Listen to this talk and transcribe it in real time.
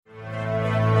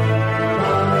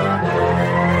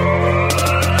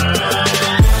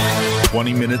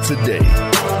20 minutes a day,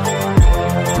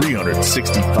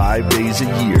 365 days a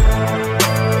year.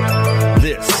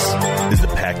 This is the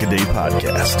Pack a Day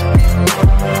Podcast.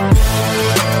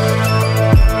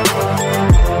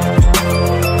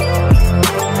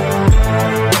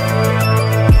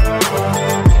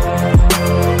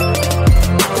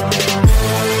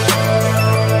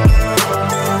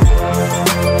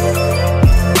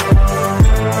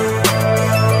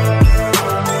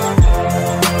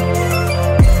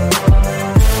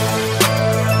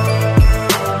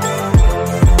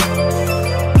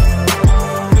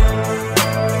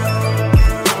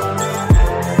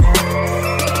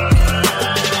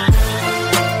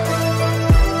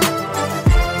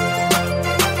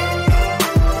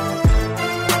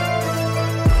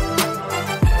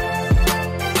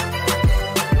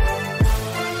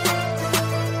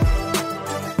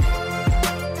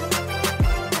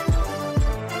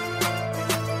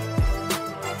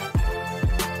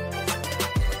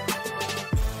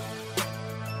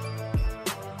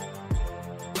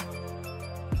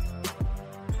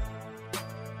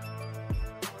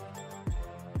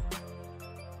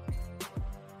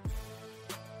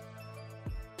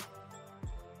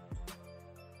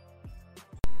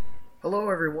 Hello,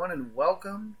 everyone, and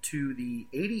welcome to the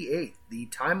 88th, the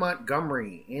Ty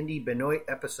Montgomery, Andy Benoit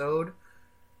episode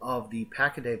of the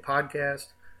Pack a Day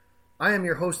Podcast. I am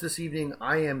your host this evening.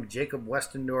 I am Jacob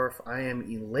Westendorf. I am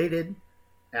elated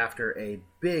after a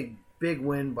big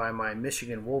win by my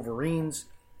Michigan Wolverines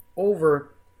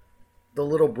over the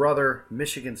little brother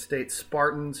Michigan State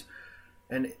Spartans.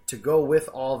 And to go with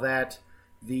all that,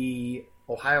 the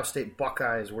Ohio State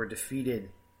Buckeyes were defeated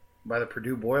by the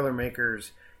Purdue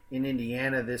Boilermakers in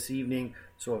Indiana this evening.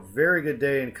 So a very good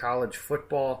day in college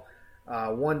football.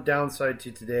 One downside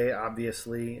to today,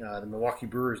 obviously, the Milwaukee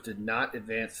Brewers did not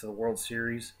advance to the World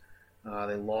Series.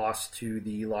 They lost to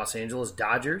the Los Angeles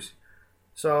Dodgers.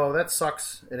 So that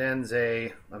sucks. It ends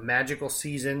a magical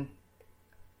season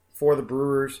for the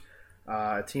Brewers,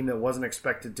 a team that wasn't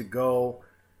expected to go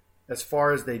as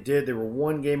far as they did. They were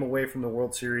one game away from the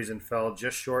World Series and fell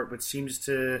just short, but seems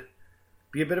to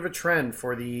be a bit of a trend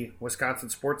for the Wisconsin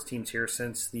sports teams here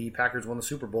since the Packers won the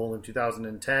Super Bowl in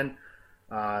 2010.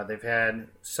 They've had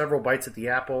several bites at the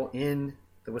apple in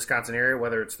the Wisconsin area,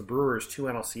 whether it's the Brewers, 2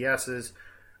 NLCSs,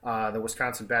 the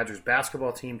Wisconsin Badgers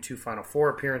basketball team, 2 Final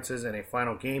Four appearances, and a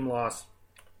final game loss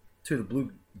to the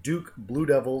Duke Blue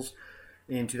Devils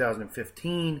in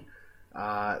 2015.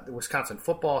 The Wisconsin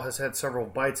football has had several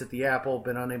bites at the apple,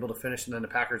 been unable to finish, and then the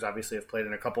Packers obviously have played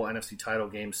in a couple NFC title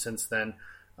games since then.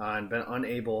 And been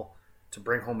unable to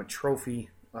bring home a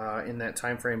trophy in that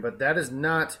time frame. But that is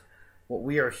not what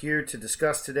we are here to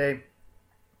discuss today.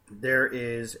 There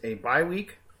is a bye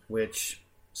week, which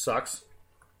sucks.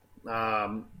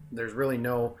 There's really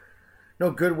no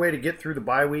good way to get through the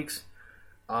bye weeks.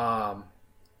 I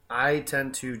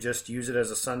tend to just use it as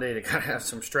a Sunday to kind of have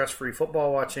some stress-free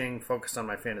football watching, focus on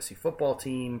my fantasy football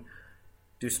team,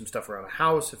 do some stuff around the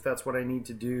house if that's what I need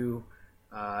to do.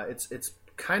 It's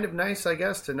kind of nice, I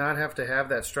guess, to not have to have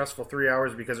that stressful 3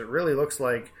 hours, because it really looks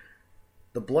like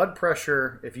the blood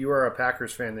pressure, if you are a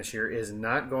Packers fan this year, is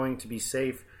not going to be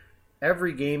safe.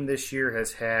 Every game this year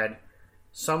has had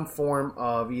some form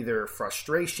of either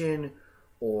frustration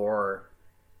or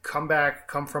come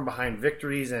from behind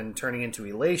victories and turning into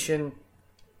elation,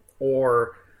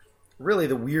 or really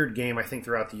the weird game I think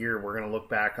throughout the year we're going to look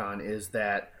back on is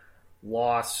that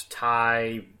loss,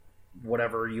 tie,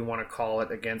 whatever you want to call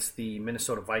it, against the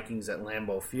Minnesota Vikings at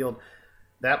Lambeau Field.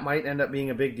 That might end up being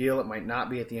a big deal. It might not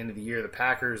be at the end of the year. The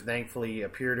Packers, thankfully,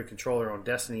 appear to control their own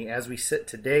destiny as we sit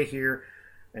today here,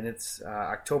 and it's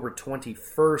October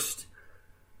 21st.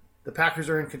 The Packers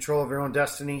are in control of their own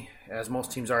destiny, as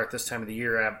most teams are at this time of the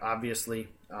year, obviously.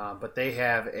 But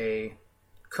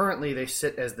currently they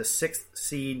sit as the 6th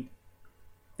seed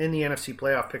in the NFC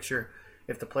playoff picture.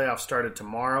 If the playoffs started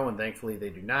tomorrow, and thankfully they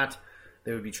do not,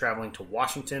 they would be traveling to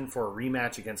Washington for a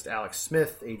rematch against Alex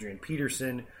Smith, Adrian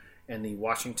Peterson, and the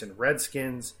Washington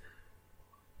Redskins.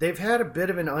 They've had a bit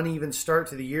of an uneven start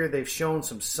to the year. They've shown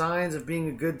some signs of being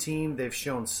a good team. They've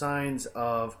shown signs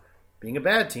of being a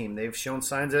bad team. They've shown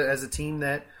signs as a team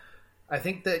that I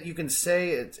think that you can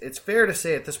say, it's fair to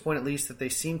say at this point at least, that they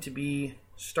seem to be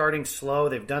starting slow.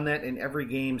 They've done that in every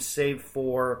game save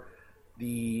for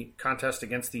the contest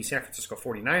against the San Francisco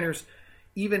 49ers.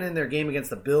 Even in their game against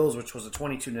the Bills, which was a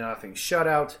 22-0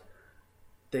 shutout,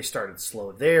 they started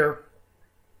slow there.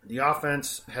 The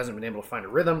offense hasn't been able to find a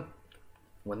rhythm.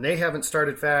 When they haven't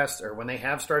started fast, or when they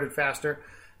have started faster,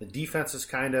 the defense has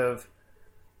kind of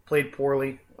played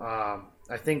poorly. I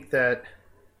think that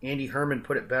Andy Herman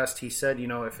put it best. He said,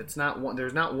 if it's not one,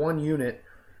 there's not one unit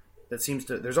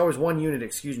there's always one unit,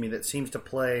 that seems to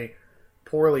play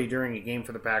poorly during a game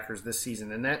for the Packers this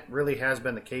season, and that really has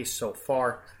been the case so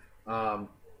far.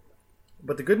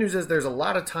 But the good news is there's a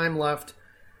lot of time left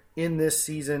in this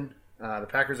season. The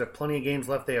Packers have plenty of games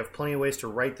left. They have plenty of ways to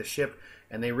right the ship,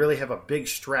 and they really have a big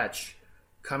stretch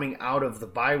coming out of the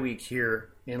bye week here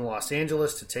in Los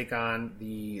Angeles to take on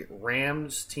the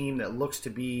Rams team that looks to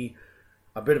be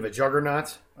a bit of a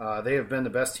juggernaut. They have been the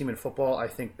best team in football, I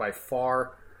think, by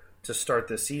far to start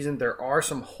this season. There are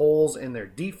some holes in their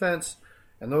defense,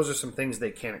 and those are some things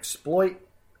they can exploit.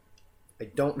 I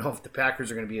don't know if the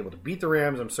Packers are going to be able to beat the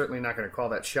Rams. I'm certainly not going to call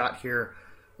that shot here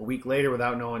a week later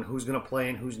without knowing who's going to play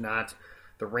and who's not.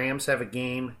 The Rams have a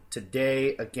game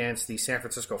today against the San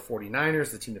Francisco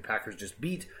 49ers, the team the Packers just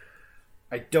beat.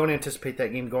 I don't anticipate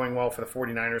that game going well for the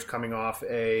 49ers, coming off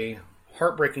a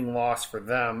heartbreaking loss for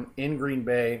them in Green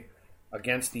Bay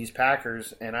against these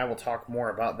Packers, and I will talk more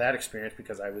about that experience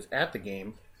because I was at the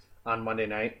game on Monday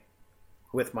night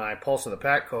with my Pulse of the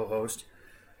Pack co-host,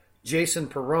 Jason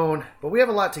Perrone. But we have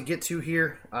a lot to get to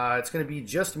here. It's going to be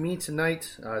just me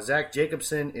tonight. Zach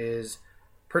Jacobson is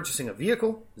purchasing a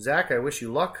vehicle. Zach, I wish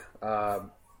you luck.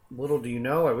 Little do you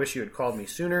know, I wish you had called me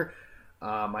sooner.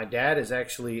 My dad is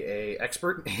actually an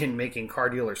expert in making car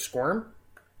dealers squirm,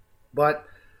 but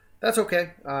that's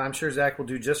okay. I'm sure Zach will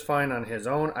do just fine on his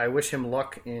own. I wish him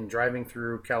luck in driving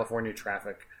through California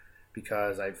traffic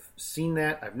because I've seen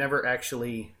that. I've never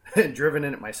actually driven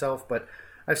in it myself, but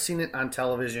I've seen it on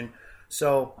television.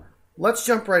 So let's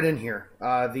jump right in here.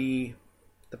 The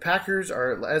Packers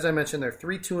are, as I mentioned, they're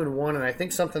 3-2-1, and I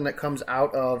think something that comes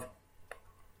out of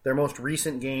their most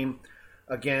recent game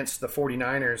against the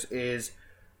 49ers is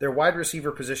their wide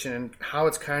receiver position and how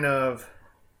it's kind of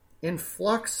in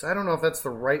flux. I don't know if that's the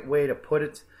right way to put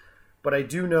it, but I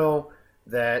do know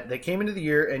that they came into the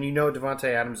year, and you know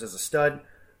Davante Adams is a stud.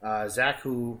 Zach,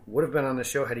 who would have been on the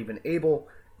show had he been able,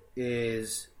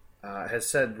 has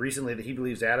said recently that he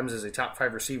believes Adams is a top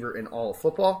 5 receiver in all of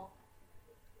football.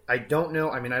 I don't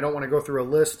know. I mean, I don't want to go through a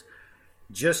list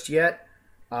just yet,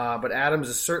 but Adams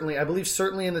is certainly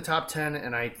in the top 10,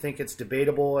 and I think it's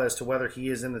debatable as to whether he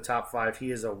is in the top 5. He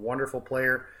is a wonderful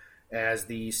player. As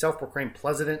the self-proclaimed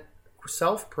president,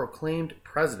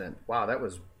 wow, that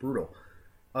was brutal,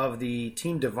 of the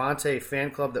Team Davante fan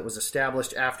club that was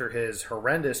established after his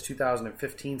horrendous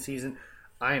 2015 season.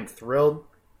 I am thrilled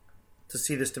to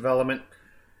see this development.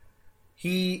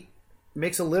 He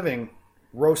makes a living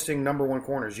roasting number one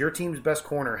corners. Your team's best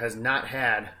corner has not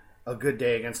had a good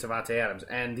day against Davante Adams.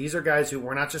 And these are guys who,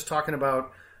 we're not just talking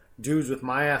about dudes with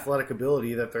my athletic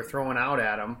ability that they're throwing out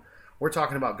at him. We're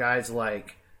talking about guys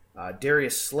like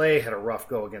Darius Slay had a rough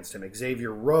go against him.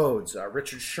 Xavier Rhodes,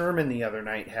 Richard Sherman the other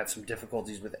night had some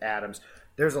difficulties with Adams.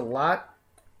 There's a lot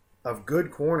of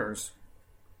good corners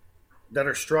that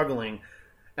are struggling,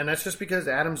 and that's just because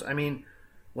Adams, I mean,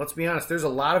 let's be honest, there's a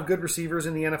lot of good receivers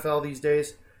in the NFL these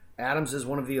days. Adams is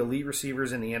one of the elite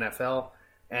receivers in the NFL,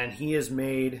 and he has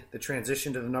made the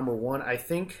transition to the number one. I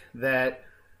think that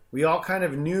we all kind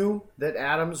of knew that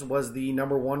Adams was the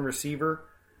number one receiver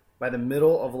by the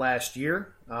middle of last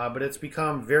year, but it's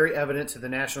become very evident to the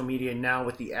national media now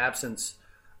with the absence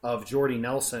of Jordy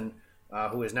Nelson,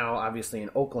 who is now obviously in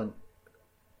Oakland.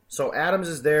 So Adams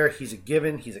is there. He's a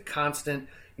given. He's a constant.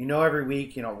 You know, every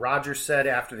week, Rodgers said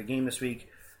after the game this week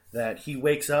that he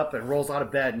wakes up and rolls out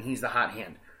of bed and he's the hot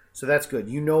hand. So that's good.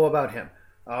 You know about him.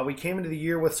 We came into the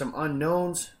year with some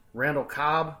unknowns. Randall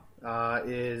Cobb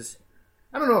is,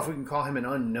 I don't know if we can call him an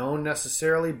unknown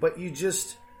necessarily, but you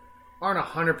just aren't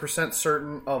 100%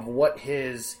 certain of what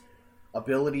his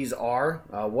abilities are,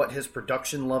 what his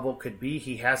production level could be.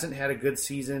 He hasn't had a good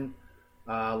season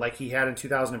like he had in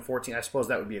 2014. I suppose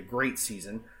that would be a great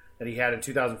season that he had in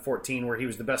 2014 where he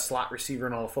was the best slot receiver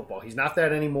in all of football. He's not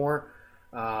that anymore.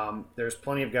 There's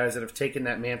plenty of guys that have taken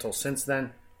that mantle since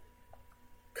then.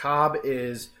 Cobb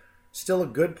is still a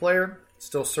good player,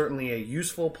 still certainly a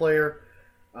useful player,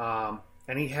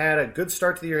 and he had a good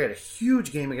start to the year. He had a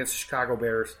huge game against the Chicago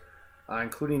Bears,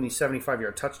 including the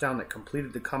 75-yard touchdown that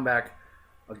completed the comeback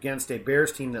against a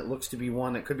Bears team that looks to be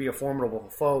one that could be a formidable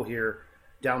foe here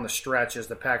down the stretch as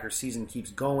the Packers season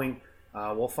keeps going.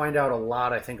 We'll find out a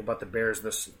lot, I think, about the Bears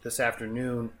this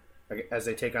afternoon as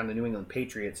they take on the New England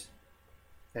Patriots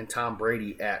and Tom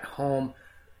Brady at home.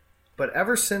 But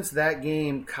ever since that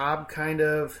game, Cobb kind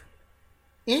of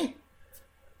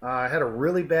had a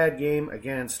really bad game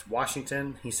against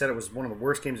Washington. He said it was one of the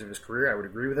worst games of his career. I would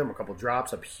agree with him. A couple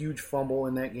drops, a huge fumble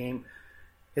in that game.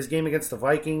 His game against the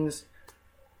Vikings,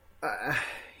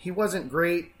 he wasn't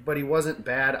great, but he wasn't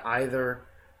bad either.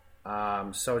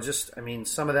 So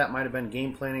some of that might have been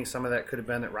game planning. Some of that could have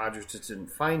been that Rodgers just didn't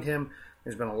find him.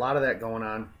 There's been a lot of that going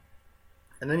on.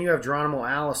 And then you have Geronimo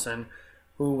Allison,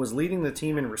 who was leading the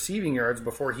team in receiving yards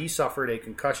before he suffered a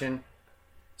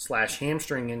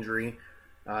concussion/hamstring injury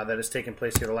that has taken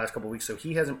place here the last couple of weeks. So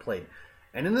he hasn't played.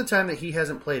 And in the time that he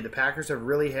hasn't played, the Packers have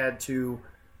really had to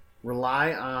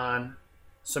rely on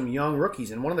some young rookies.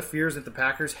 And one of the fears that the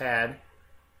Packers had,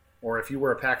 or if you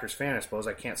were a Packers fan, I suppose,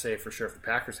 I can't say for sure if the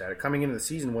Packers had it, coming into the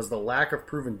season was the lack of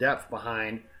proven depth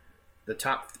behind the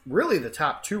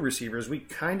top two receivers. We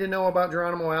kind of know about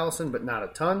Geronimo Allison, but not a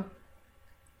ton.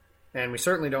 And we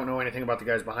certainly don't know anything about the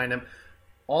guys behind him.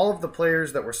 All of the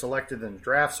players that were selected in the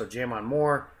draft, so Jamon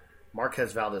Moore,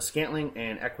 Marquez Valdes-Scantling,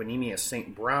 and Equanimeous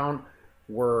St. Brown,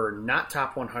 were not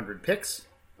top 100 picks.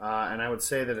 And I would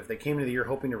say that if they came into the year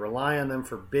hoping to rely on them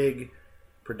for big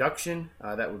production,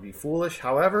 that would be foolish.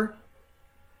 However,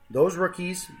 those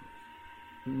rookies,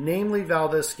 namely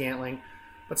Valdes-Scantling,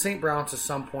 but St. Brown to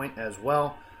some point as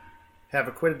well, have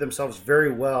acquitted themselves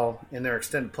very well in their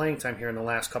extended playing time here in the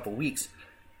last couple weeks.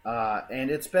 And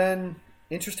it's been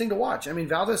interesting to watch. I mean,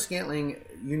 Valdes-Scantling,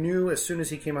 you knew as soon as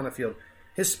he came on the field,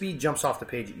 his speed jumps off the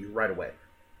page at you right away.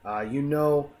 You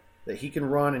know that he can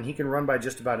run, and he can run by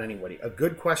just about anybody. A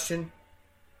good question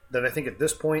that I think at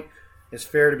this point is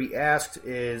fair to be asked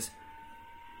is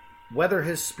whether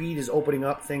his speed is opening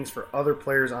up things for other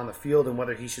players on the field and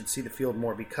whether he should see the field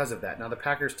more because of that. Now, the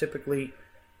Packers typically,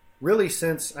 really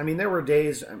since, I mean, there were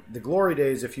days, the glory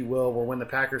days, if you will, where when the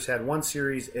Packers had one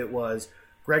series, it was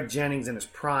Greg Jennings in his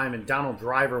prime and Donald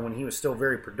Driver when he was still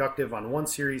very productive on one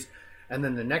series. And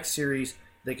then the next series,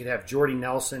 they could have Jordy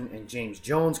Nelson and James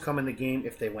Jones come in the game.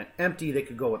 If they went empty, they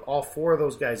could go with all four of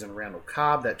those guys and Randall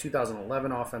Cobb. That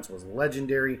 2011 offense was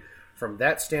legendary from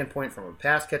that standpoint, from a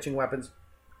pass-catching weapons.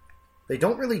 They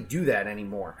don't really do that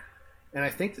anymore. And I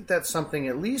think that that's something,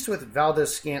 at least with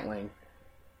Valdes-Scantling,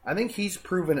 I think he's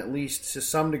proven at least to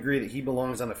some degree that he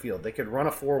belongs on the field. They could run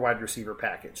a 4-wide receiver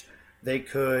package. They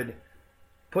could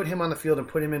put him on the field and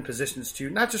put him in positions to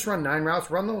not just run 9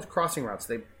 routes, run those crossing routes.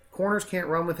 Corners can't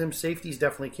run with him. Safeties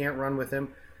definitely can't run with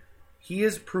him. He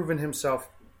has proven himself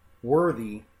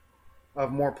worthy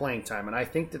of more playing time. And I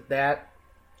think that that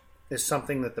is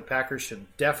something that the Packers should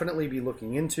definitely be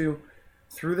looking into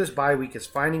through this bye week, is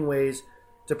finding ways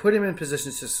to put him in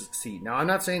positions to succeed. Now, I'm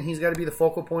not saying he's got to be the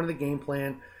focal point of the game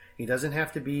plan. He doesn't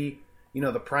have to be,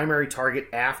 the primary target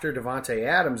after Davante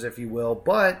Adams, if you will,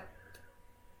 but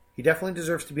he definitely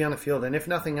deserves to be on the field. And if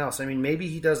nothing else, I mean, maybe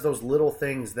he does those little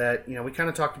things that, we kind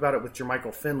of talked about it with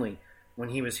Jermichael Finley when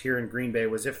he was here in Green Bay,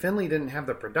 was if Finley didn't have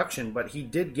the production, but he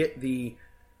did get the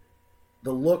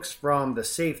looks from the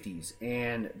safeties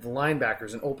and the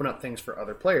linebackers and open up things for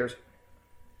other players.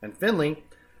 And Finley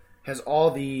has all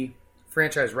the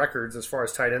franchise records as far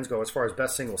as tight ends go, as far as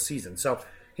best single season. So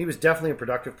he was definitely a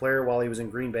productive player while he was in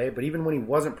Green Bay, but even when he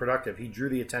wasn't productive, he drew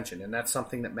the attention, and that's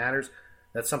something that matters.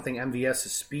 That's something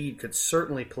MVS's speed could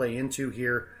certainly play into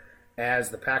here as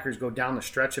the Packers go down the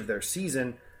stretch of their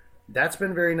season. That's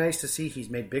been very nice to see. He's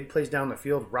made big plays down the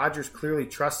field. Rodgers clearly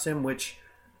trusts him, which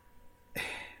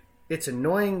it's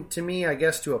annoying to me, I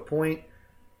guess, to a point.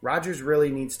 Rodgers really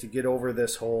needs to get over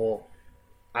this whole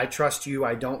I trust you,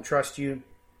 I don't trust you.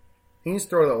 He needs to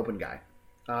throw the open guy.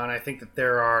 And I think that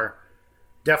there are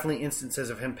definitely instances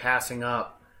of him passing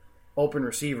up open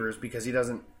receivers because he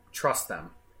doesn't trust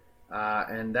them.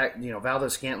 And that,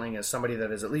 Valdes-Scantling is somebody that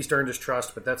has at least earned his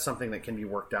trust, but that's something that can be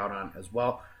worked out on as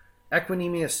well.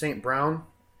 Equanimeous St. Brown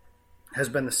has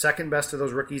been the second best of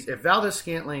those rookies. If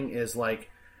Valdes-Scantling is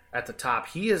at the top,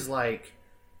 he is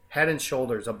head and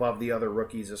shoulders above the other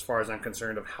rookies as far as I'm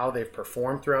concerned of how they've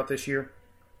performed throughout this year.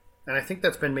 And I think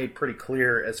that's been made pretty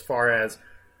clear as far as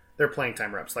their playing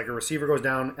time reps. Like a receiver goes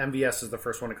down, MVS is the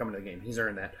first one to come into the game. He's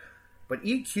earned that. But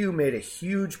EQ made a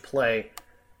huge play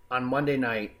on Monday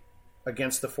night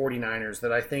against the 49ers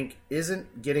that I think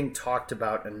isn't getting talked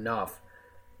about enough.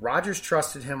 Rodgers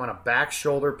trusted him on a back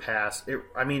shoulder pass.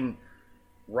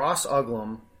 Ross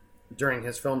Uglum, during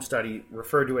his film study,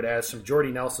 referred to it as some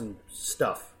Jordy Nelson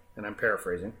stuff, and I'm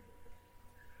paraphrasing.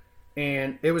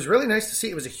 And it was really nice to see.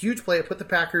 It was a huge play. It put the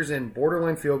Packers in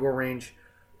borderline field goal range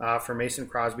for Mason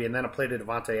Crosby, and then a play to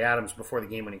Davante Adams before the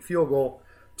game-winning field goal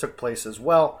took place as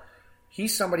well.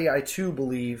 He's somebody I, too,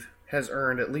 believe has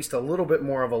earned at least a little bit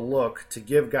more of a look to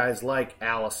give guys like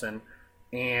Allison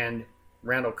and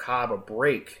Randall Cobb a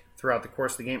break throughout the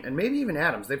course of the game, and maybe even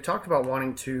Adams. They've talked about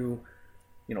wanting to,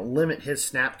 limit his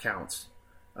snap counts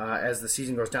as the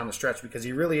season goes down the stretch because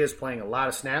he really is playing a lot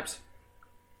of snaps.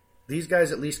 These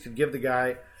guys at least could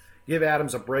give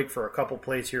Adams a break for a couple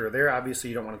plays here or there. Obviously,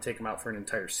 you don't want to take him out for an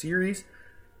entire series,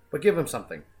 but give him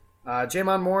something.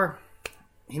 Jamon Moore,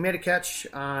 he made a catch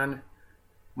on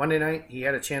Monday night, he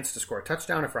had a chance to score a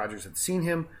touchdown if Rodgers had seen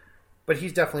him, but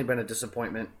he's definitely been a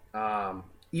disappointment.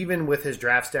 Even with his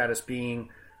draft status being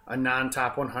a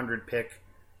non-top 100 pick,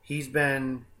 he's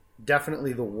been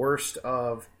definitely the worst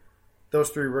of those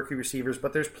three rookie receivers,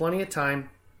 but there's plenty of time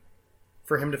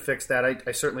for him to fix that.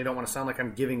 I certainly don't want to sound like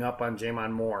I'm giving up on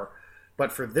J'Mon Moore,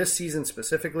 but for this season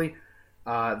specifically,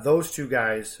 those two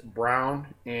guys,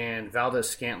 Brown and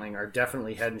Valdez-Scantling, are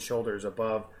definitely head and shoulders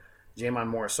above J'Mon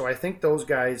Moore. So I think those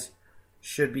guys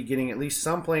should be getting at least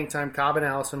some playing time. Cobb and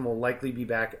Allison will likely be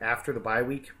back after the bye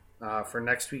week for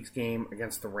next week's game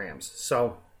against the Rams.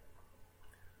 So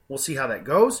we'll see how that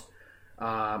goes.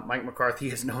 Mike McCarthy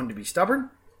is known to be stubborn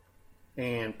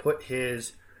and put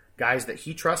his guys that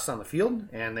he trusts on the field,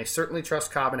 and they certainly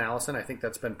trust Cobb and Allison. I think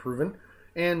that's been proven,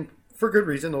 and for good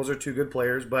reason. Those are two good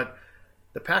players, but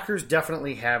the Packers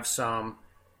definitely have some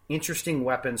interesting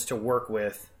weapons to work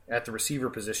with at the receiver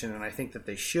position, and I think that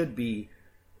they should be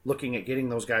looking at getting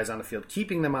those guys on the field,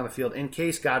 keeping them on the field in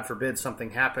case, God forbid,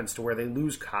 something happens to where they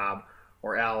lose Cobb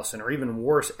or Allison, or even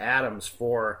worse, Adams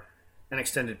for an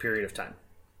extended period of time.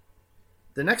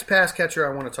 The next pass catcher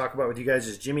I want to talk about with you guys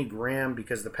is Jimmy Graham,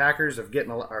 because the Packers have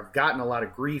gotten a lot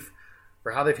of grief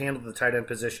for how they've handled the tight end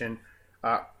position.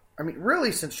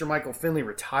 Really, since Jermichael Finley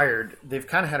retired, they've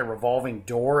kind of had a revolving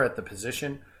door at the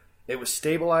position. It was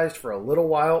stabilized for a little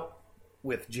while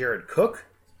with Jared Cook,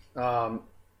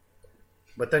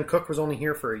 but then Cook was only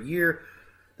here for a year.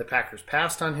 The Packers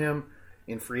passed on him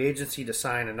in free agency to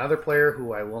sign another player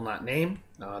who I will not name.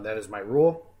 That is my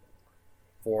rule.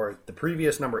 For the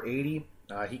previous number 80,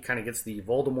 he kind of gets the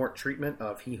Voldemort treatment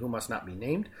of he who must not be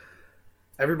named.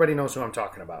 Everybody knows who I'm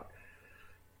talking about.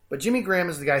 But Jimmy Graham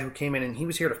is the guy who came in, and he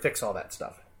was here to fix all that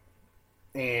stuff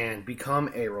and become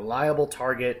a reliable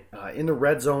target in the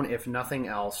red zone, if nothing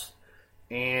else.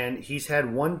 And he's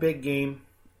had one big game.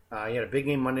 He had a big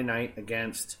game Monday night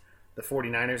against the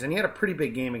 49ers, and he had a pretty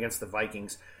big game against the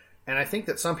Vikings. And I think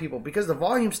that some people, because the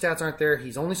volume stats aren't there,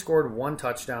 he's only scored one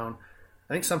touchdown.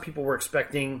 I think some people were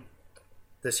expecting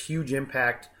this huge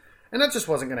impact, and that just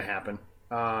wasn't going to happen.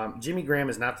 Jimmy Graham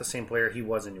is not the same player he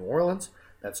was in New Orleans.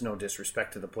 That's no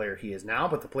disrespect to the player he is now,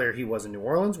 but the player he was in New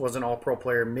Orleans was an all-pro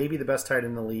player, maybe the best tight end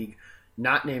in the league,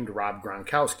 not named Rob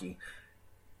Gronkowski.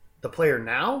 The player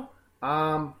now,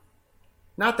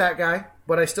 not that guy,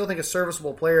 but I still think a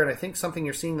serviceable player, and I think something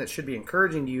you're seeing that should be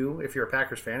encouraging to you if you're a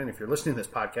Packers fan, and if you're listening to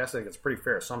this podcast, I think it's a pretty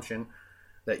fair assumption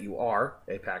that you are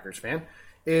a Packers fan,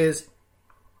 is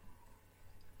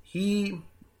he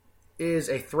is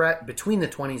a threat between the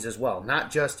 20s as well, not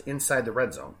just inside the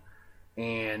red zone.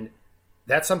 And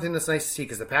that's something that's nice to see,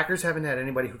 because the Packers haven't had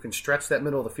anybody who can stretch that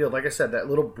middle of the field. Like I said, that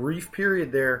little brief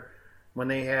period there when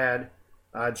they had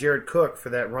Jared Cook for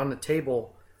that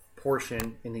run-the-table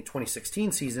portion in the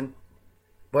 2016 season,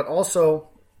 but also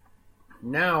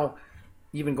now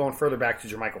even going further back to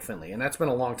Jermichael Finley. And that's been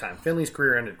a long time. Finley's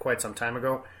career ended quite some time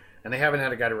ago, and they haven't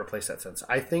had a guy to replace that since.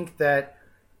 I think that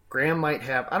Graham might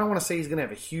have, I don't want to say he's going to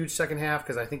have a huge second half,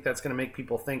 because I think that's going to make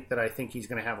people think that I think he's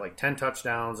going to have like 10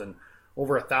 touchdowns and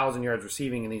over 1,000 yards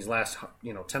receiving in these last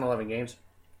 10, 11 games.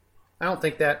 I don't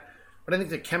think that, but I think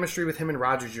the chemistry with him and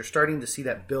Rodgers, you're starting to see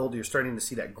that build, you're starting to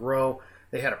see that grow.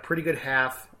 They had a pretty good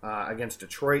half against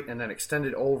Detroit, and then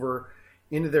extended over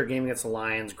into their game against the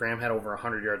Lions. Graham had over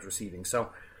 100 yards receiving. So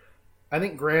I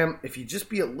think Graham, if you just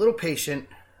be a little patient,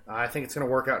 I think it's going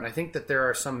to work out. And I think that there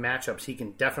are some matchups he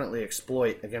can definitely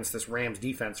exploit against this Rams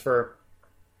defense. For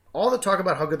all the talk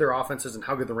about how good their offense is and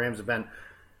how good the Rams have been,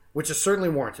 which is certainly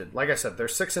warranted. Like I said, they're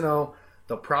 6-0.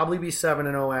 They'll probably be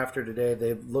 7-0 after today.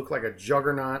 They look like a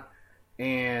juggernaut,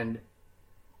 and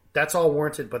that's all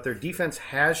warranted. But their defense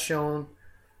has shown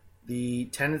the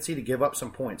tendency to give up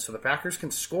some points. So the Packers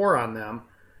can score on them,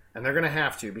 and they're going to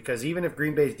have to, because even if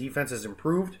Green Bay's defense has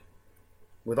improved,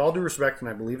 with all due respect, and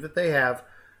I believe that they have,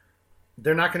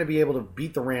 they're not going to be able to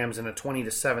beat the Rams in a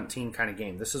 20-17 kind of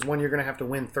game. This is when you're going to have to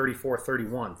win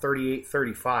 34-31,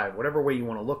 38-35, whatever way you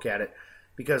want to look at it,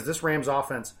 because this Rams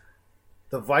offense,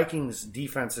 the Vikings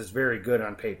defense is very good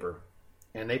on paper,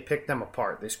 and they picked them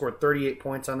apart. They scored 38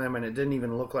 points on them, and it didn't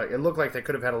even look like, it looked like they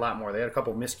could have had a lot more. They had a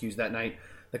couple of miscues that night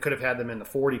that could have had them in the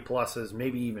 40 pluses,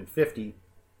 maybe even 50,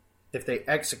 if they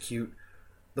execute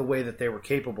the way that they were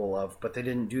capable of, but they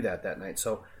didn't do that night.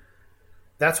 So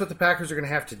that's what the Packers are going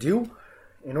to have to do.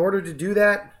 In order to do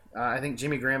that, I think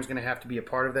Jimmy Graham's going to have to be a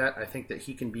part of that. I think that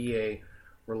he can be a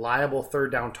reliable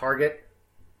third down target,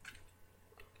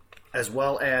 as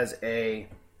well as a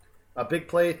big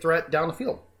play threat down the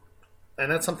field. And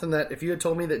that's something that, if you had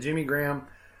told me that Jimmy Graham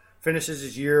finishes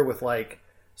his year with like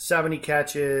 70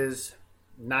 catches,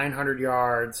 900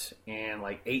 yards, and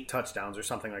like 8 touchdowns or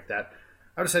something like that,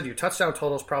 I would have said your touchdown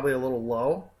total is probably a little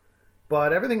low,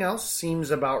 but everything else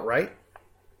seems about right.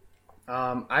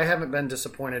 I haven't been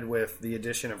disappointed with the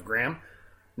addition of Graham.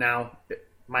 Now,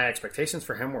 my expectations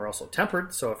for him were also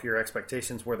tempered, so if your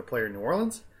expectations were the player in New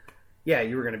Orleans, yeah,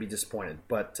 you were going to be disappointed.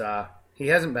 But he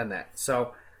hasn't been that.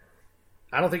 So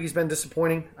I don't think he's been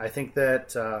disappointing. I think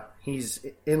that he's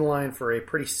in line for a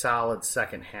pretty solid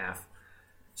second half.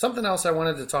 Something else I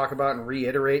wanted to talk about and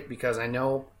reiterate, because I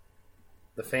know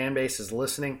the fan base is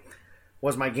listening,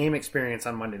 was my game experience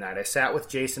on Monday night. I sat with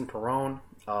Jason Perrone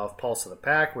of Pulse of the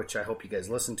Pack, which I hope you guys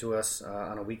listen to us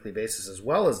on a weekly basis as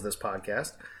well as this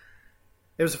podcast.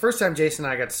 It was the first time Jason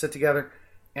and I got to sit together,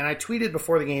 and I tweeted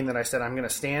before the game that I said I'm going to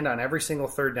stand on every single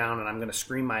third down and I'm going to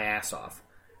scream my ass off.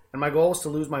 And my goal was to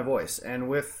lose my voice. And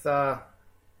with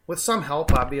some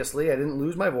help, obviously, I didn't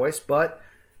lose my voice, but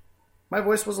my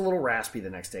voice was a little raspy the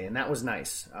next day, and that was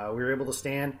nice. We were able to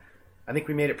stand. I think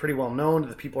we made it pretty well known to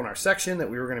the people in our section that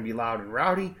we were going to be loud and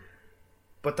rowdy.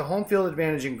 But the home field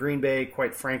advantage in Green Bay,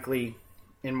 quite frankly,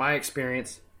 in my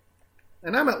experience,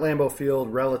 and I'm at Lambeau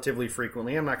Field relatively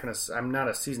frequently. I'm not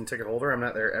a season ticket holder. I'm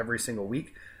not there every single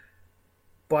week.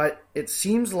 But it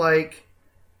seems like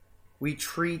we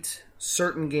treat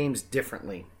certain games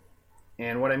differently.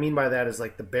 And what I mean by that is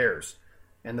like the Bears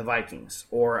and the Vikings.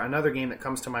 Or another game that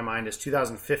comes to my mind is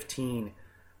 2015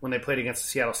 when they played against the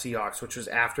Seattle Seahawks, which was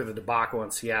after the debacle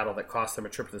in Seattle that cost them a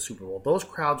trip to the Super Bowl. Those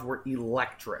crowds were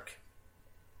electric.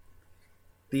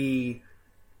 The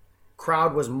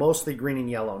crowd was mostly green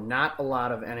and yellow, not a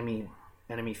lot of enemy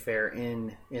fare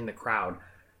in the crowd,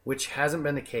 which hasn't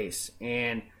been the case.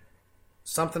 And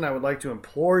something I would like to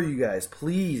implore you guys,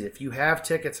 please, if you have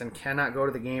tickets and cannot go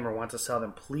to the game or want to sell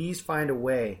them, please find a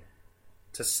way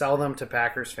to sell them to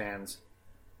Packers fans,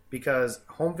 because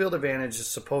home field advantage is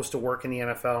supposed to work in the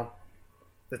NFL.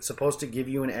 It's supposed to give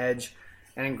you an edge.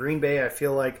 And in Green Bay, I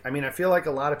feel like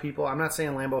a lot of people, I'm not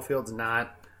saying Lambeau Field's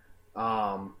not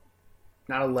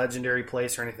a legendary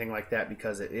place or anything like that,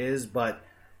 because it is, but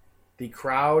the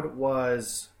crowd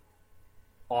was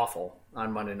awful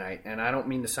on Monday night. And I don't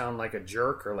mean to sound like a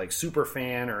jerk or like super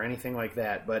fan or anything like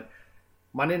that, but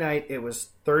Monday night it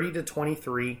was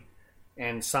 30-23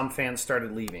 and some fans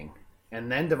started leaving. And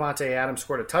then Davante Adams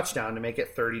scored a touchdown to make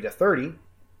it 30-30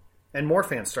 and more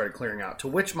fans started clearing out, to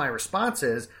which my response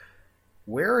is,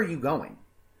 where are you going?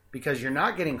 Because you're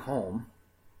not getting home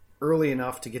early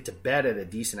enough to get to bed at a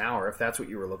decent hour, if that's what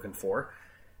you were looking for.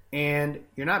 And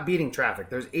you're not beating traffic.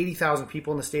 There's 80,000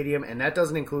 people in the stadium, and that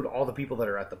doesn't include all the people that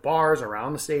are at the bars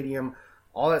around the stadium,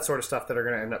 all that sort of stuff that are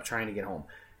going to end up trying to get home.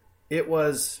 It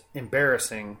was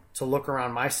embarrassing to look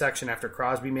around my section after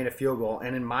Crosby made a field goal,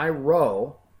 and in my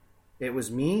row, it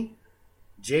was me,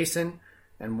 Jason,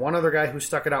 and one other guy who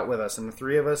stuck it out with us, and the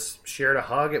three of us shared a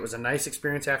hug. It was a nice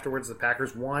experience afterwards. The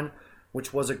Packers won,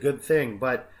 which was a good thing,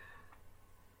 but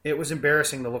it was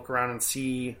embarrassing to look around and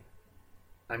see.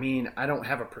 I mean, I don't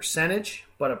have a percentage,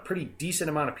 but a pretty decent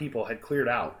amount of people had cleared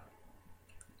out.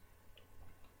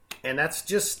 And that's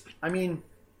just, I mean,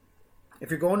 if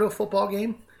you're going to a football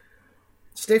game,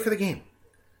 stay for the game.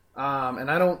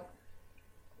 And I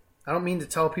don't mean to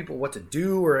tell people what to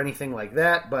do or anything like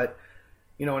that, but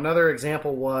another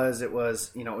example was it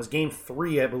was game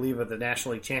 3, I believe, of the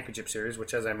National League Championship Series,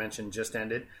 which, as I mentioned, just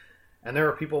ended. And there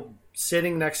were people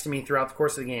sitting next to me throughout the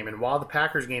course of the game. And while the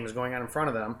Packers game is going on in front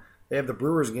of them, they have the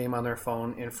Brewers game on their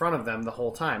phone in front of them the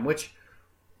whole time, which,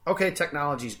 okay,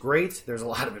 technology's great. There's a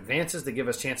lot of advances that give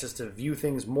us chances to view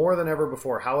things more than ever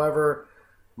before. However,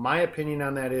 my opinion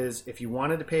on that is, if you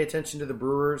wanted to pay attention to the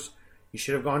Brewers, you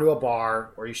should have gone to a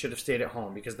bar or you should have stayed at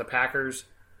home, because the Packers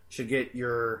should get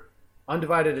your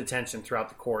undivided attention throughout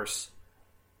the course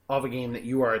of a game that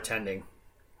you are attending.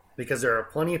 Because there are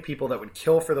plenty of people that would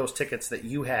kill for those tickets that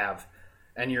you have,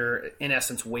 and you're, in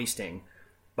essence, wasting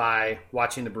by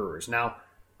watching the Brewers. Now,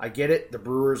 I get it. The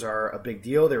Brewers are a big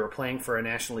deal. They were playing for a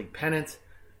National League pennant.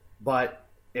 But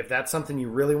if that's something you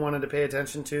really wanted to pay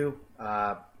attention to,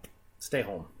 stay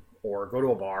home or go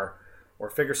to a bar or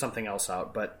figure something else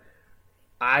out. But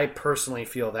I personally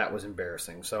feel that was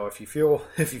embarrassing. So if you feel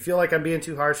like I'm being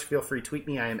too harsh, feel free to tweet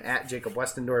me. I am at Jacob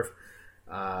Westendorf.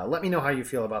 Let me know how you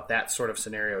feel about that sort of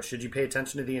scenario. Should you pay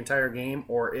attention to the entire game,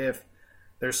 or if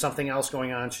there's something else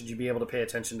going on, should you be able to pay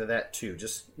attention to that too?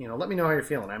 Just, let me know how you're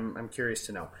feeling. I'm curious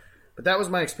to know. But that was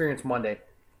my experience Monday.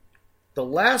 The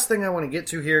last thing I want to get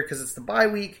to here, because it's the bye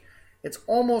week, it's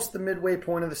almost the midway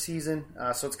point of the season,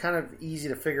 so it's kind of easy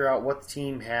to figure out what the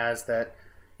team has that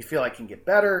you feel like can get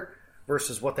better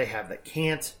versus what they have that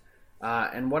can't.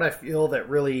 And what I feel that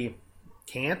really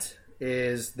can't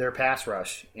is their pass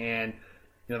rush. And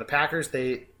the Packers,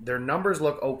 their numbers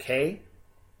look okay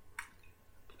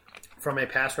from a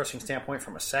pass rushing standpoint,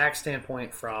 from a sack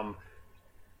standpoint, from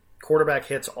quarterback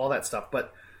hits, all that stuff.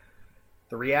 But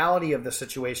the reality of the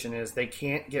situation is they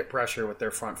can't get pressure with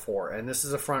their front four. And this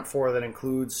is a front four that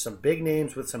includes some big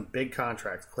names with some big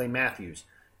contracts. Clay Matthews,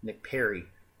 Nick Perry,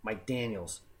 Mike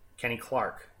Daniels, Kenny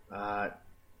Clark.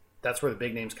 That's where the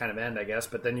big names kind of end, I guess.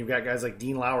 But then you've got guys like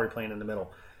Dean Lowry playing in the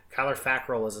middle. Kyler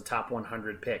Fackrell is a top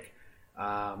 100 pick.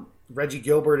 Reggie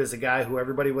Gilbert is a guy who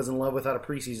everybody was in love with out of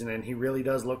preseason, and he really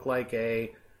does look like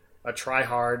a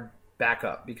try-hard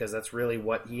backup, because that's really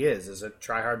what he is a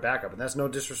try-hard backup. And that's no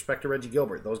disrespect to Reggie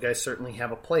Gilbert. Those guys certainly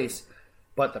have a place,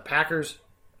 but the Packers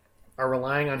are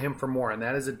relying on him for more, and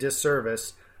that is a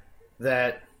disservice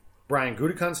that Brian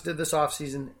Gutekunst did this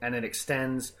offseason, and it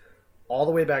extends all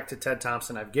the way back to Ted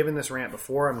Thompson. I've given this rant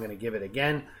before. I'm going to give it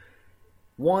again.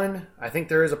 One, I think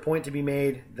there is a point to be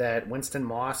made that Winston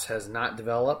Moss has not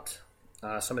developed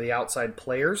some of the outside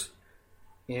players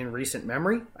in recent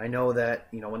memory. I know that,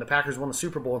 when the Packers won the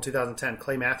Super Bowl in 2010,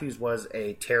 Clay Matthews was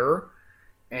a terror,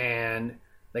 and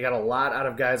they got a lot out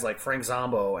of guys like Frank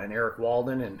Zombo and Eric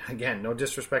Walden. And again, no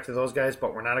disrespect to those guys,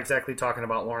 but we're not exactly talking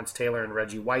about Lawrence Taylor and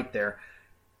Reggie White there.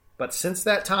 But since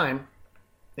that time,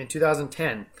 in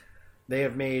 2010, they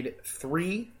have made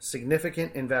 3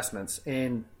 significant investments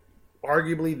in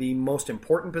arguably the most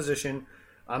important position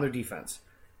on their defense.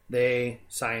 They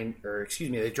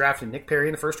drafted Nick Perry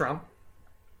in the first round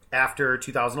after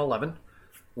 2011,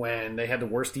 when they had the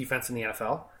worst defense in the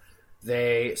NFL.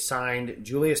 They signed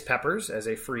Julius Peppers as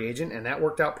a free agent, and that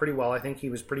worked out pretty well. I think he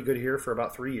was pretty good here for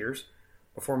about 3 years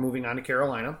before moving on to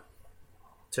Carolina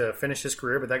to finish his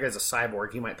career, but that guy's a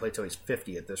cyborg. He might play till he's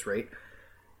 50 at this rate.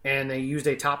 And they used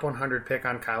a top 100 pick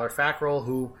on Kyler Fackrell,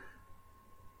 who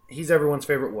he's everyone's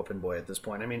favorite whooping boy at this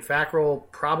point. I mean, Fackrell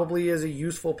probably is a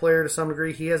useful player to some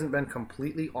degree. He hasn't been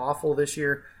completely awful this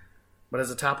year, but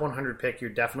as a top 100 pick, you're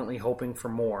definitely hoping for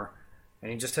more.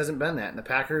 And he just hasn't been that. And the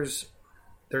Packers,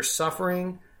 they're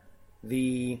suffering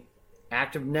the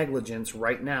act of negligence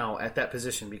right now at that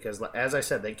position because, as I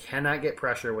said, they cannot get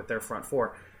pressure with their front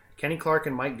four. Kenny Clark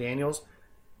and Mike Daniels,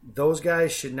 those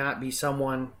guys should not be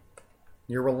someone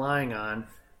you're relying on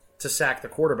to sack the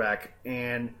quarterback.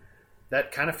 And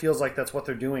that kind of feels like that's what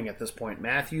they're doing at this point.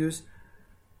 Matthews,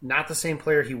 not the same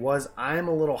player he was. I'm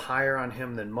a little higher on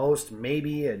him than most,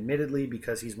 maybe, admittedly,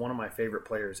 because he's one of my favorite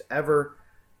players ever.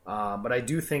 But I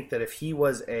do think that if he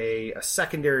was a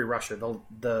secondary rusher,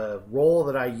 the role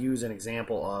that I use an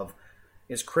example of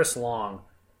is Chris Long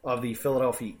of the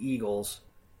Philadelphia Eagles.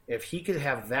 If he could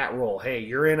have that role, hey,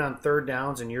 you're in on third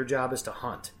downs and your job is to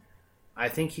hunt, I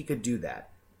think he could do that.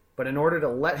 But in order to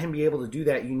let him be able to do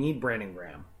that, you need Brandon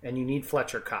Graham and you need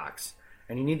Fletcher Cox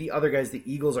and you need the other guys the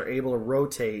Eagles are able to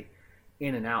rotate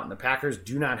in and out. And the Packers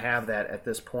do not have that at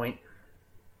this point.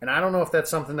 And I don't know if that's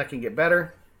something that can get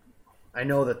better. I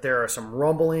know that there are some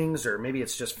rumblings, or maybe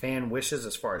it's just fan wishes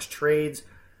as far as trades.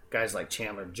 Guys like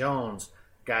Chandler Jones,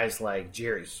 guys like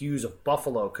Jerry Hughes of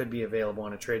Buffalo could be available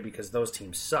in a trade because those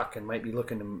teams suck and might be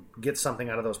looking to get something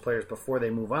out of those players before they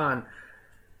move on.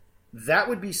 That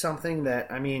would be something that,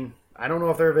 I mean, I don't know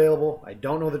if they're available. I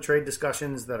don't know the trade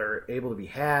discussions that are able to be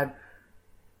had.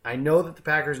 I know that the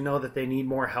Packers know that they need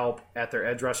more help at their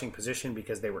edge rushing position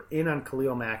because they were in on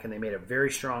Khalil Mack and they made a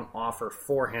very strong offer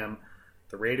for him.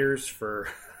 The Raiders, for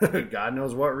God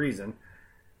knows what reason.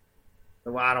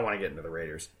 Well, I don't want to get into the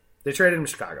Raiders. They traded him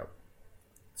to Chicago.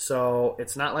 So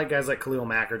it's not like guys like Khalil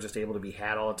Mack are just able to be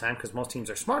had all the time because most teams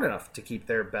are smart enough to keep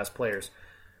their best players.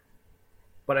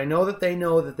 But I know that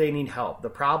they need help. The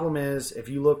problem is, if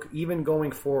you look even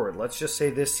going forward, let's just say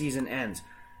this season ends.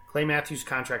 Clay Matthews'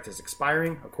 contract is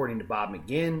expiring, according to Bob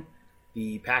McGinn.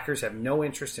 The Packers have no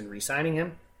interest in re-signing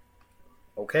him.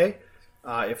 Okay.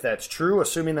 If that's true,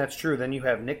 assuming that's true, then you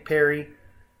have Nick Perry,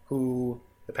 who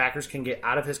the Packers can get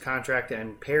out of his contract,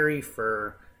 and Perry,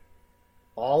 for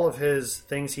all of his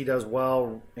things he does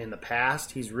well in the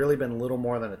past, he's really been little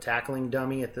more than a tackling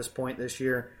dummy at this point this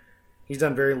year. He's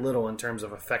done very little in terms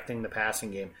of affecting the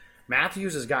passing game.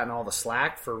 Matthews has gotten all the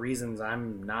slack for reasons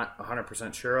I'm not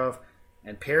 100% sure of,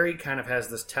 and Perry kind of has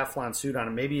this Teflon suit on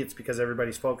him. Maybe it's because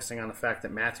everybody's focusing on the fact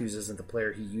that Matthews isn't the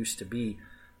player he used to be,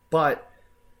 but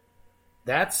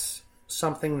that's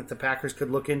something that the Packers could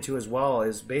look into as well,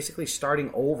 is basically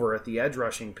starting over at the edge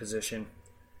rushing position.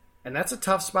 And that's a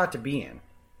tough spot to be in,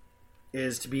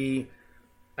 is to be,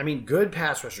 I mean, good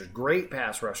pass rushers, great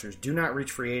pass rushers do not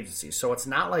reach free agency. So it's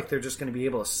not like they're just going to be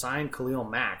able to sign Khalil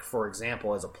Mack, for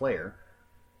example, as a player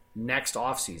next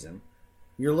offseason.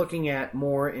 You're looking at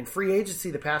more in free agency,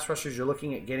 the pass rushers you're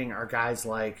looking at getting are guys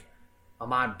like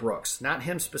Ahmad Brooks. Not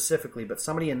him specifically, but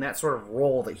somebody in that sort of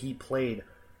role that he played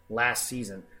last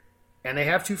season. And they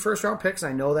have 2 first-round picks,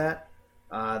 I know that.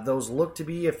 Those look to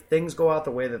be, if things go out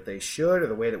the way that they should or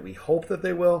the way that we hope that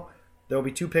they will, there will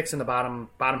be 2 picks in the bottom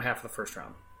half of the first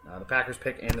round. The Packers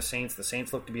pick and the Saints. The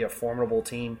Saints look to be a formidable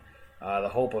team. The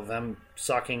hope of them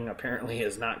sucking apparently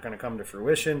is not going to come to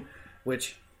fruition,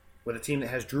 which with a team that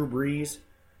has Drew Brees,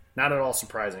 not at all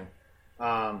surprising.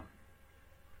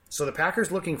 So the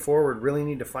Packers looking forward really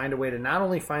need to find a way to not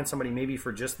only find somebody maybe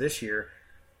for just this year,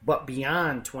 but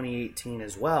beyond 2018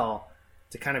 as well,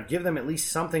 to kind of give them at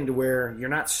least something to where you're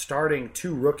not starting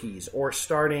 2 rookies or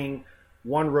starting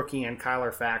 1 rookie and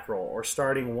Kyler Fackrell or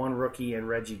starting 1 rookie and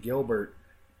Reggie Gilbert.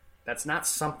 That's not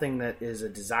something that is a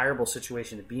desirable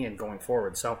situation to be in going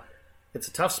forward. So it's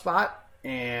a tough spot,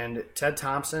 and Ted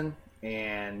Thompson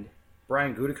and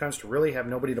Brian Gutekunst really have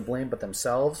nobody to blame but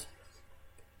themselves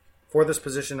for this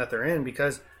position that they're in,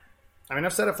 because, I mean,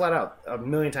 I've said it flat out a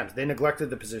million times. They neglected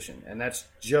the position, and that's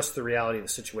just the reality of the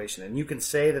situation. And you can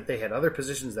say that they had other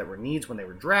positions that were needs when they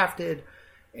were drafted,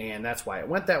 and that's why it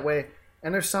went that way,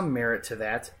 and there's some merit to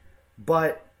that.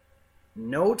 But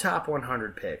no top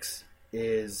 100 picks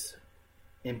is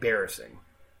embarrassing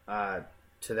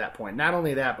to that point. Not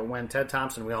only that, but when Ted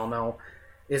Thompson, we all know,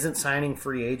 isn't signing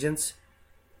free agents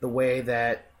the way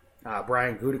that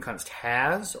Brian Gutekunst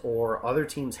has or other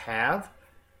teams have,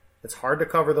 it's hard to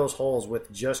cover those holes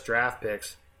with just draft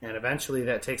picks, and eventually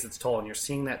that takes its toll, and you're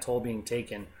seeing that toll being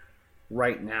taken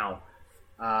right now.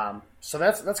 So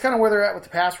that's kind of where they're at with the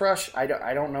pass rush. I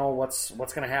don't know what's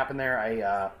going to happen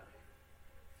there.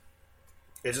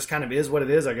 It just kind of is what it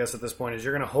is, I guess, at this point, is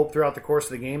you're going to hope throughout the course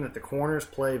of the game that the corners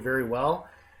play very well,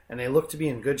 and they look to be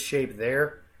in good shape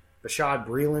there. Bashaud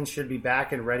Breeland should be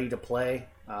back and ready to play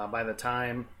by the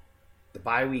time the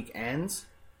bye week ends,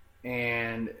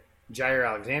 and Jair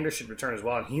Alexander should return as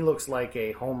well, and he looks like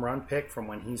a home run pick from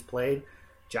when he's played.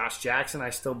 Josh Jackson,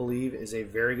 I still believe, is a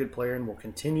very good player and will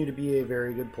continue to be a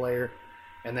very good player.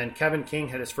 And then Kevin King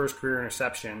had his first career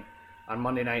interception on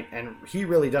Monday night, and he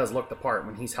really does look the part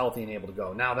when he's healthy and able to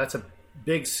go. Now, that's a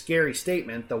big, scary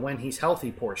statement, the when he's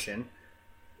healthy portion,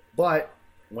 but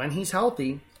when he's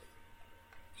healthy,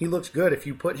 he looks good if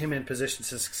you put him in position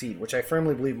to succeed, which I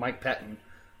firmly believe Mike Pettin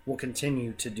will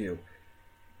continue to do.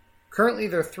 Currently,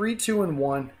 they're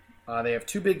 3-2-1. They have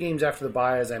 2 big games after the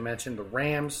bye, as I mentioned, the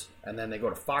Rams, and then they go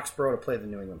to Foxborough to play the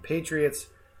New England Patriots.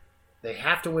 They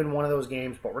have to win one of those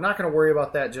games, but we're not going to worry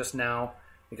about that just now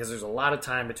because there's a lot of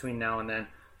time between now and then.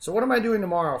 So what am I doing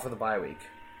tomorrow for the bye week?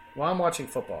 Well, I'm watching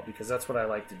football because that's what I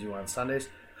like to do on Sundays.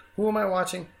 Who am I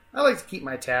watching? I like to keep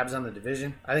my tabs on the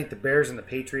division. I think the Bears and the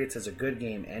Patriots is a good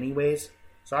game anyways,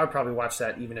 so I'd probably watch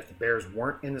that even if the Bears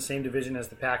weren't in the same division as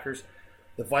the Packers.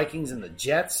 The Vikings and the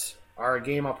Jets are a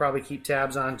game I'll probably keep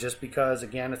tabs on just because,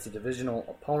 again, it's a divisional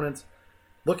opponent.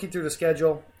 Looking through the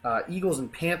schedule, Eagles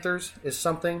and Panthers is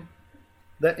something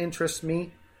that interests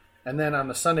me. And then on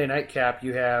the Sunday night cap,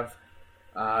 you have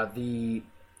the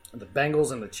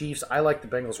Bengals and the Chiefs. I like the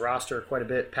Bengals roster quite a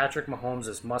bit. Patrick Mahomes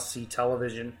is must-see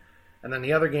television. And then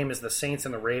the other game is the Saints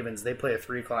and the Ravens. They play a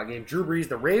 3 o'clock game. Drew Brees,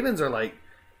 the Ravens are like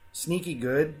sneaky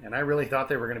good, and I really thought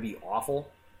they were going to be awful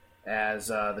as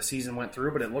the season went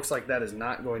through, but it looks like that is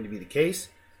not going to be the case.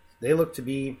 They look to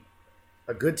be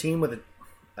a good team with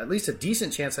at least a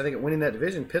decent chance, I think, at winning that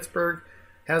division. Pittsburgh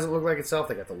hasn't looked like itself.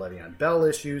 They got the Le'Veon Bell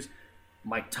issues.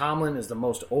 Mike Tomlin is the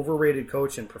most overrated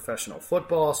coach in professional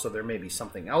football, so there may be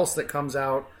something else that comes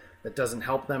out that doesn't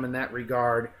help them in that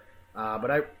regard.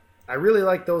 But I really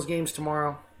like those games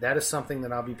tomorrow. That is something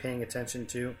that I'll be paying attention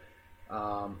to.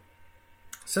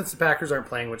 Since the Packers aren't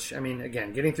playing, which, I mean,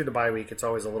 again, getting through the bye week, it's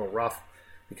always a little rough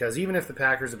because even if the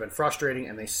Packers have been frustrating,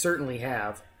 and they certainly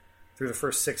have through the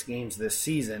first 6 games this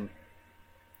season,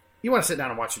 you want to sit down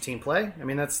and watch your team play. I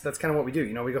mean, that's kind of what we do.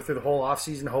 You know, we go through the whole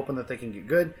offseason hoping that they can get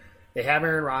good. They have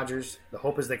Aaron Rodgers. The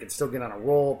hope is they can still get on a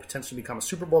roll, potentially become a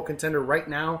Super Bowl contender. Right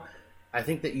now, I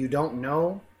think that you don't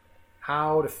know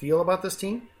how to feel about this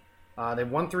team. They've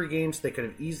won 3 games. They could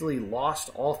have easily lost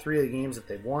all 3 of the games that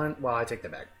they've won. Well, I take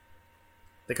that back.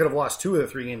 They could have lost 2 of the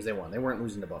 3 games they won. They weren't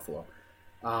losing to Buffalo.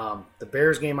 The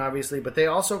Bears game, obviously, but they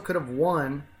also could have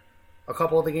won a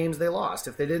couple of the games they lost.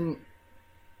 If they didn't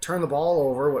turn the ball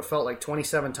over what felt like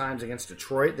 27 times against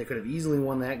Detroit, they could have easily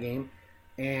won that game.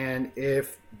 And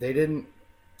if they didn't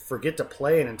forget to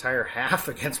play an entire half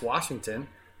against Washington,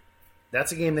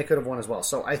 that's a game they could have won as well.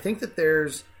 So I think that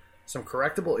there's some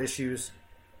correctable issues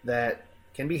that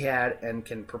can be had and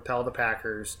can propel the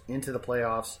Packers into the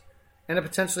playoffs and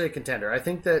potentially a contender. I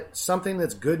think that something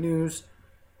that's good news,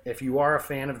 if you are a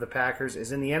fan of the Packers,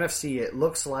 is in the NFC, it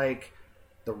looks like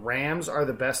the Rams are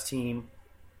the best team.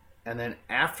 And then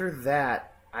after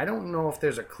that, I don't know if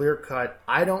there's a clear cut.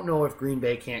 I don't know if Green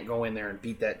Bay can't go in there and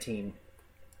beat that team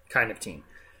kind of team.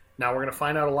 Now, we're going to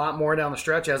find out a lot more down the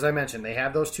stretch. As I mentioned, they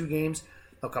have those 2 games.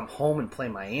 They'll come home and play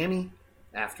Miami.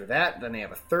 After that, then they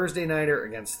have a Thursday nighter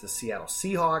against the Seattle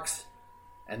Seahawks.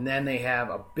 And then they have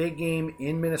a big game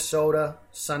in Minnesota,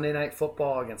 Sunday Night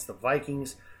Football against the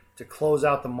Vikings to close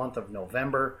out the month of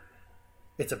November.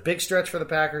 It's a big stretch for the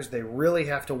Packers. They really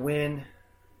have to win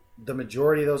the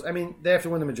majority of those. I mean, they have to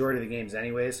win the majority of the games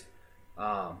anyways.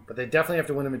 But they definitely have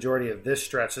to win the majority of this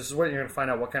stretch. This is what you're going to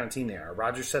find out what kind of team they are.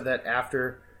 Rodgers said that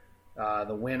after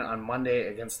the win on Monday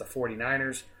against the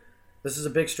 49ers. This is a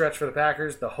big stretch for the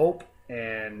Packers. The hope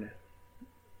here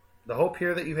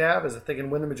that you have is that they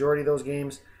can win the majority of those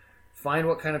games, find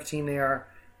what kind of team they are,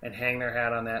 and hang their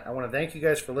hat on that. I want to thank you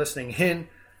guys for listening in.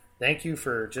 Thank you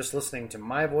for just listening to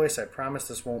my voice. I promise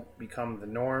this won't become the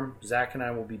norm. Zach and I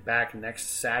will be back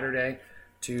next Saturday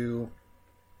to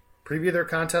preview their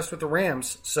contest with the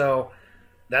Rams. So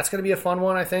that's going to be a fun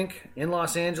one, I think, in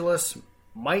Los Angeles.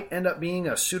 Might end up being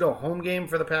a pseudo home game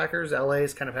for the Packers.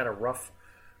 LA's kind of had a rough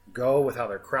go with how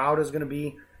their crowd is going to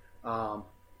be. But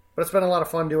it's been a lot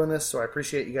of fun doing this, so I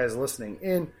appreciate you guys listening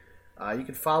in. You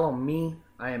can follow me.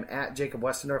 I am at Jacob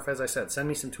Westendorf, as I said. Send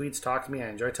me some tweets. Talk to me. I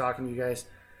enjoy talking to you guys.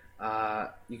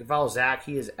 You can follow Zach.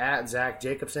 He is at Zach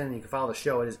Jacobson. And you can follow the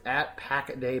show. It is at Pack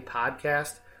a Day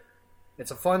Podcast.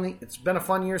 It's been a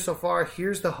fun year so far.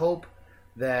 Here's the hope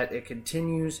that it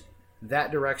continues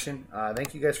that direction.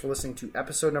 Thank you guys for listening to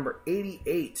episode number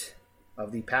 88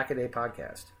 of the Pack a Day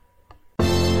Podcast.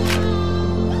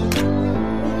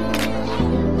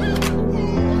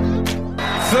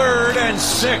 Third and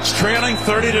 6, trailing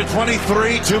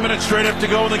 30-23, 2 minutes straight up to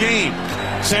go in the game.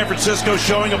 San Francisco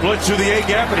showing a blitz through the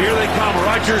A-gap, and here they come.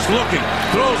 Rodgers looking,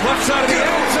 throws left side of the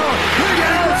end zone.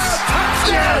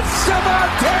 Touchdown!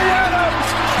 Davante Adams,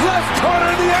 left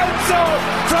corner of the end zone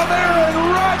from Aaron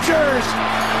Rodgers.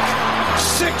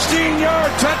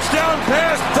 16-yard touchdown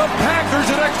pass. The Packers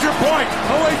an extra point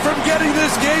away from getting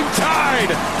this game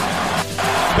tied.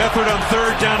 Beathard on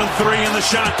 3rd down and 3 in the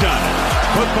shotgun.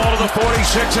 Football to the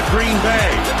 46 at Green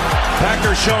Bay.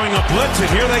 Packers showing a blitz,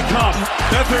 and here they come.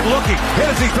 Beathard looking,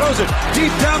 hit as he throws it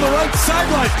deep down the right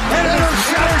sideline. And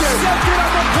intercepted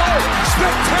on the play.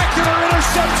 Spectacular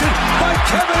interception by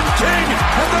Kevin King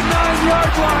at the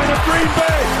 9-yard line of Green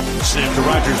Bay. Snap to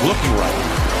Rodgers looking right.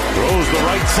 Throws the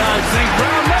right side. St.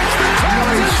 Brown makes the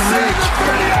catch and saves the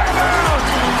 30-yard out.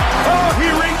 Oh,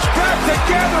 he reached back to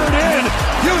gather it in,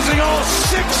 using all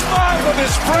 6'5" of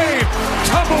his frame.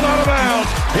 Tumbled out of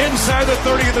bounds inside the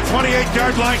 30 of the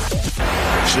 28-yard line.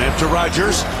 Snap to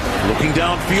Rodgers, looking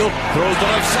downfield, throws the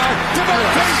left side.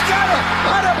 Davante's got it,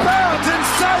 out of bounds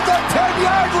inside the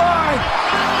 10-yard line.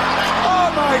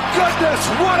 Oh my goodness,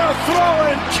 what a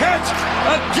throw and catch.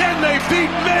 Again, they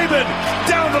beat Maven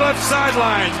down the left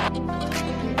sideline.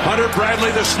 Hunter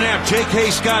Bradley the snap. J.K.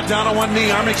 Scott down on one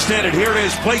knee, arm extended. Here it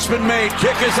is, placement made,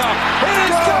 kick is up. It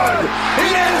is good!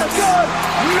 It is good!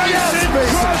 Mason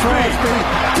Crosby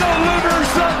delivers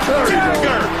the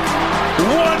dagger.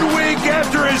 1 week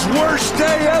after his worst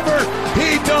day ever,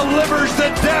 he delivers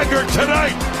the dagger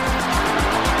tonight.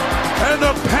 And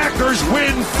the Packers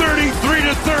win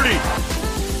 33-30.